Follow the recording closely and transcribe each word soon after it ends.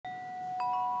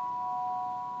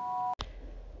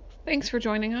Thanks for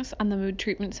joining us on the Mood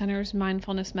Treatment Center's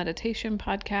Mindfulness Meditation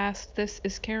podcast. This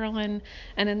is Carolyn,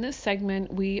 and in this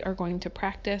segment, we are going to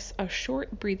practice a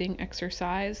short breathing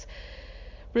exercise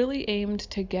really aimed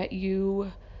to get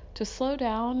you to slow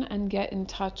down and get in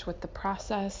touch with the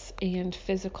process and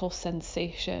physical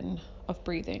sensation of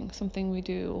breathing, something we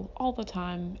do all the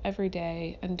time, every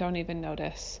day, and don't even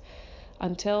notice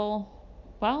until,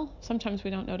 sometimes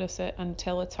we don't notice it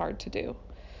until it's hard to do.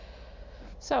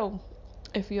 So,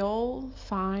 if you'll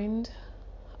find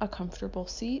a comfortable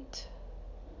seat,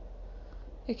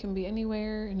 it can be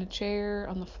anywhere, in a chair,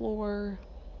 on the floor,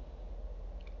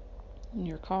 in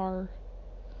your car.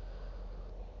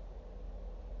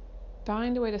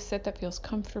 Find a way to sit that feels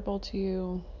comfortable to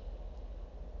you.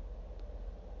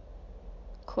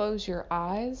 Close your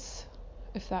eyes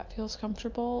if that feels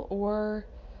comfortable, or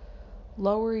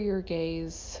lower your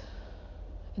gaze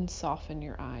and soften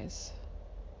your eyes.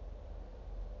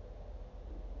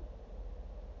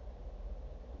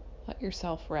 Let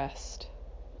yourself rest.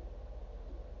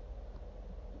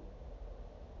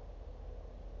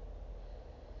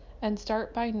 And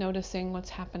start by noticing what's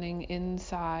happening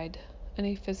inside,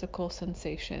 any physical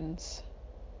sensations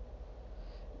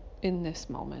in this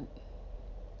moment.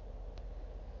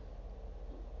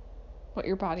 What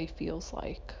your body feels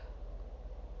like.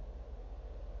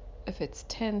 If it's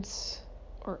tense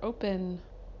or open,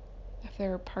 if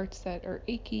there are parts that are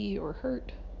achy or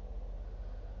hurt,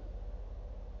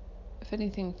 if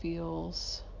anything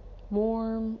feels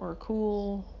warm or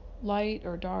cool, light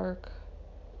or dark.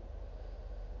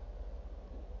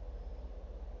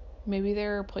 Maybe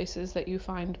there are places that you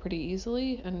find pretty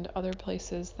easily and other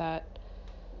places that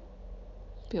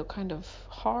feel kind of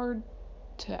hard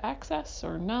to access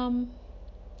or numb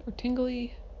or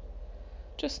tingly.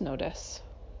 Just notice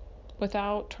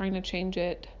without trying to change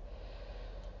it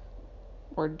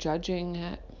or judging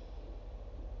it.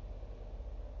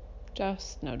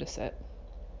 Just notice it.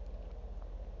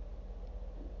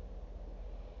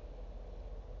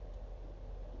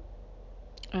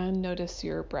 And notice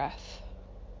your breath.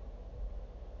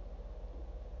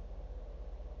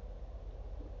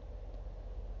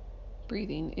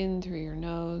 Breathing in through your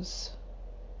nose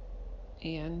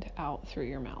and out through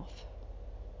your mouth.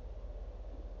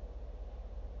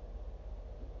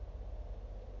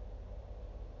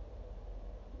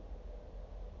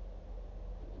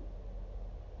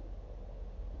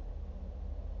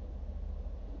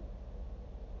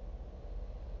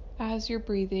 As you're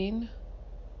breathing,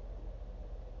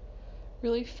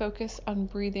 really focus on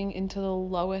breathing into the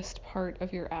lowest part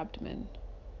of your abdomen.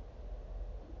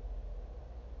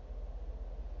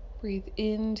 Breathe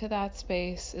into that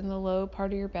space in the low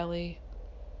part of your belly.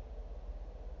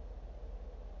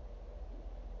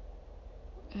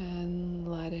 And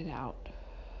let it out.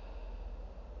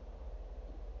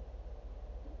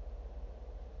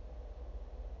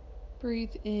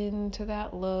 Breathe into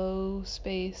that low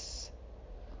space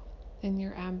in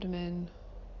your abdomen.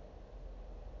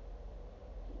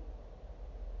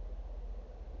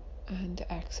 And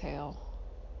exhale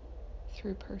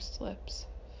through pursed lips.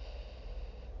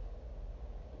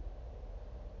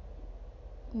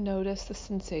 Notice the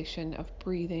sensation of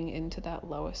breathing into that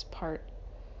lowest part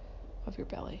of your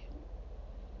belly.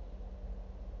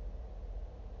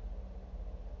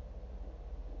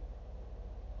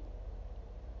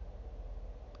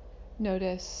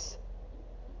 Notice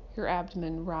your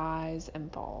abdomen rise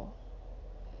and fall.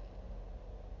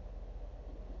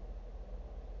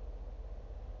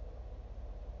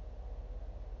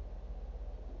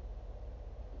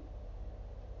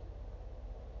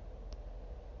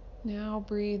 Now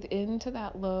breathe into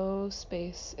that low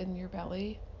space in your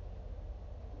belly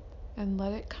and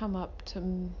let it come up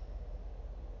to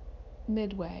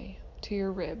midway to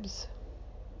your ribs.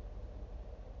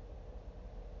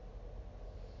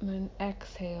 And then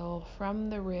exhale from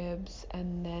the ribs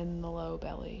and then the low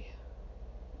belly.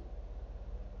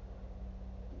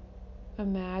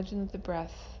 Imagine that the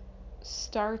breath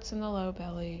starts in the low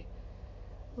belly,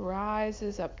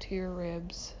 rises up to your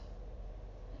ribs,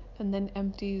 and then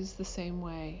empties the same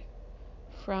way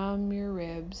from your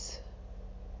ribs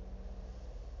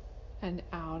and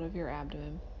out of your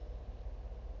abdomen.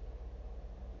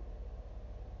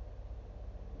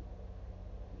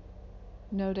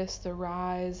 Notice the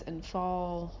rise and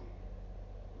fall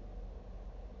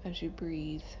as you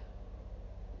breathe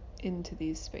into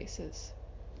these spaces.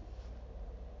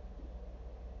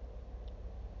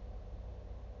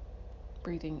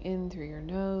 Breathing in through your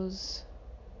nose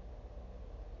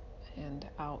and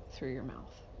out through your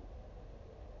mouth.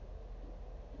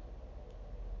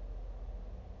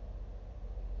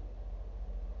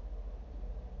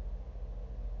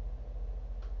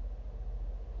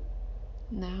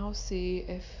 Now see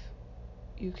if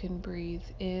you can breathe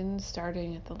in,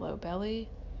 starting at the low belly,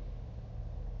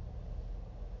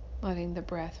 letting the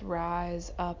breath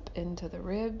rise up into the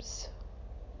ribs,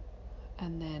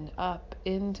 and then up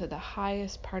into the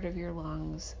highest part of your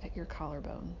lungs at your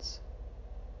collarbones.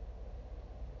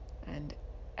 And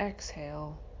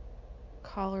exhale,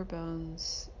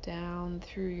 collarbones down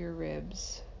through your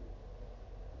ribs,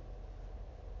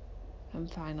 and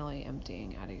finally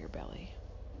emptying out of your belly.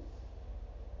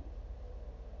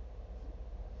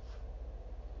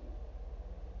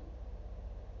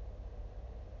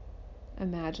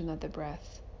 Imagine that the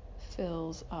breath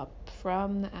fills up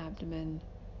from the abdomen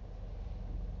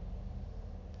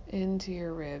into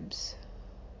your ribs,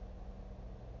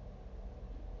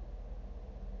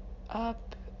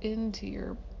 up into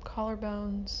your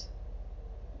collarbones.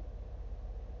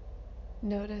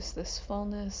 Notice this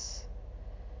fullness,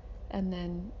 and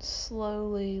then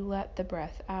slowly let the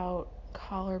breath out,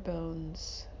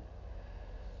 collarbones,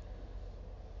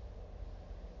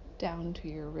 down to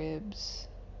your ribs,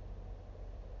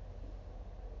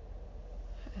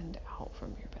 and out from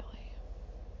your belly.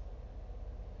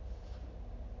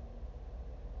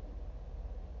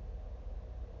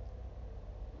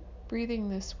 Breathing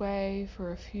this way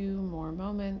for a few more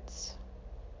moments,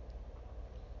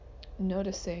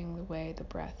 noticing the way the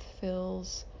breath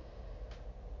fills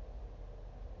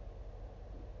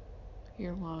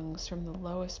your lungs from the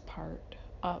lowest part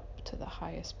up to the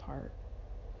highest part,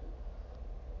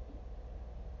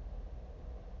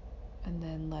 and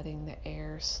then letting the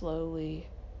air slowly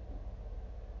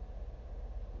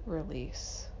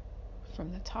release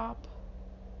from the top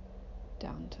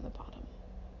down to the bottom.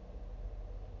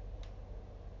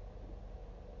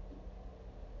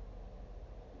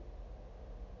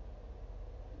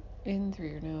 In through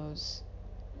your nose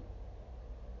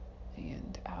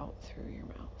and out through your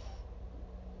mouth.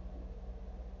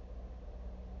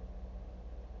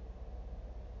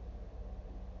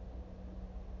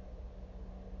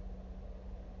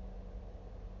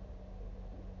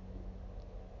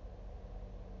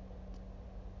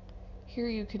 Here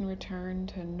you can return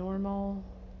to normal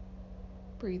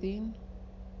breathing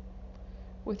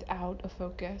without a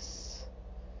focus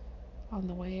on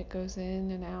the way it goes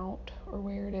in and out or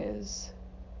where it is.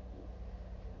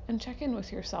 And check in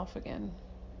with yourself again.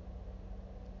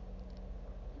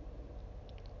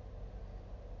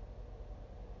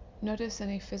 Notice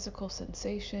any physical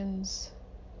sensations,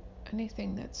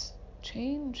 anything that's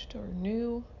changed or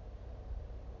new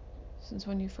since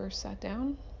when you first sat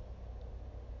down.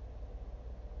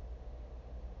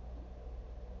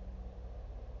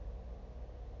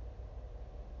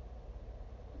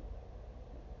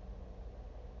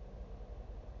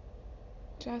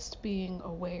 Just being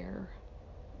aware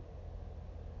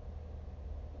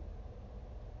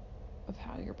of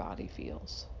how your body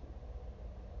feels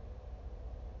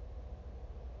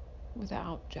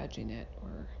without judging it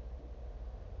or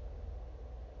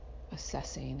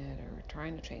assessing it or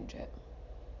trying to change it.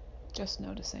 Just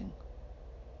noticing.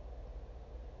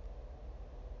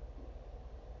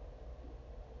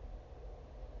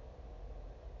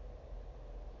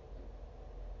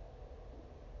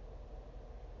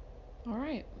 All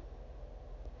right.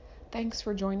 Thanks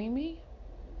for joining me,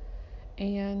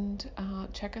 and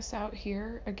check us out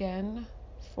here again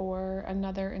for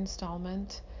another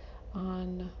installment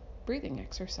on breathing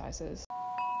exercises.